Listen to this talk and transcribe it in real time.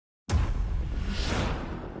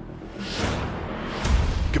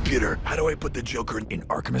Computer, how do I put the Joker in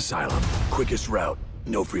Arkham Asylum? Quickest route,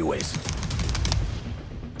 no freeways.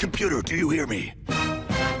 Computer, do you hear me?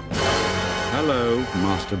 Hello,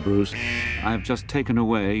 Master Bruce. I have just taken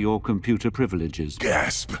away your computer privileges.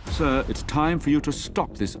 Gasp. Sir, it's time for you to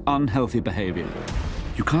stop this unhealthy behavior.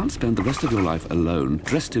 You can't spend the rest of your life alone,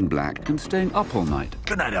 dressed in black, and staying up all night.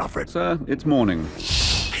 Good night, Alfred. Sir, it's morning.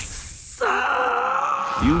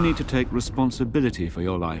 You need to take responsibility for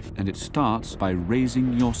your life, and it starts by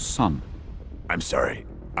raising your son. I'm sorry.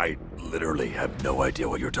 I literally have no idea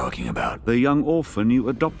what you're talking about. The young orphan you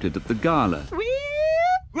adopted at the gala.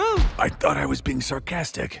 I thought I was being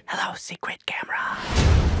sarcastic. Hello, secret camera.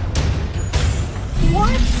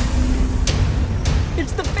 What?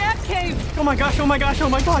 It's the Batcave! Oh my gosh, oh my gosh, oh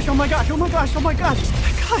my gosh, oh my gosh, oh my gosh, oh my gosh, oh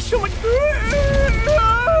my gosh, oh my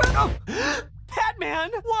gosh!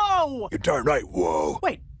 Batman! Whoa! You're darn right, whoa.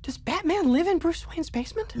 Wait, does Batman live in Bruce Wayne's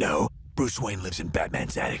basement? No, Bruce Wayne lives in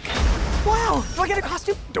Batman's attic. Wow! Do I get a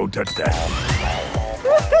costume? Don't touch that.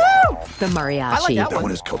 Woohoo! The Mariachi. I like That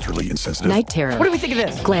one is culturally insensitive. Night Terror. What do we think of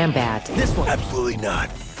this? Glam Bat. This one. Absolutely not.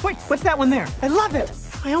 Wait, what's that one there? I love it!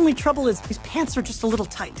 My only trouble is these pants are just a little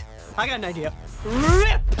tight. I got an idea.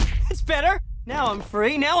 Rip! It's better! Now I'm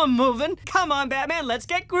free, now I'm moving. Come on, Batman, let's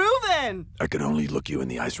get grooving! I can only look you in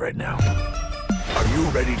the eyes right now. Are you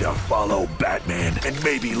ready to follow Batman and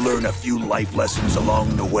maybe learn a few life lessons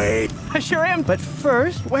along the way? I sure am, but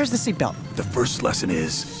first, where's the seatbelt? The first lesson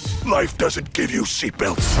is, life doesn't give you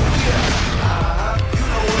seatbelts.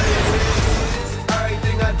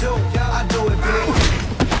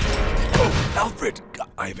 Oh, Alfred,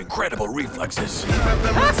 I have incredible reflexes.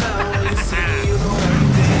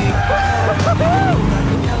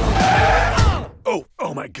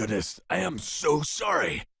 Oh my goodness, I am so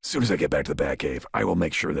sorry. As soon as I get back to the Batcave, I will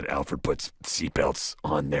make sure that Alfred puts seatbelts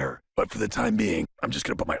on there. But for the time being, I'm just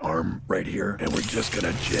gonna put my arm right here, and we're just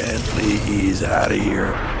gonna gently ease out of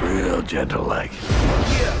here. Real gentle like.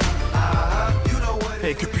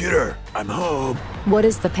 Hey, computer, I'm home. What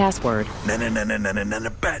is the password? Na-na-na-na-na-na-na,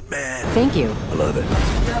 Batman. Thank you. I love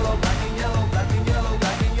it.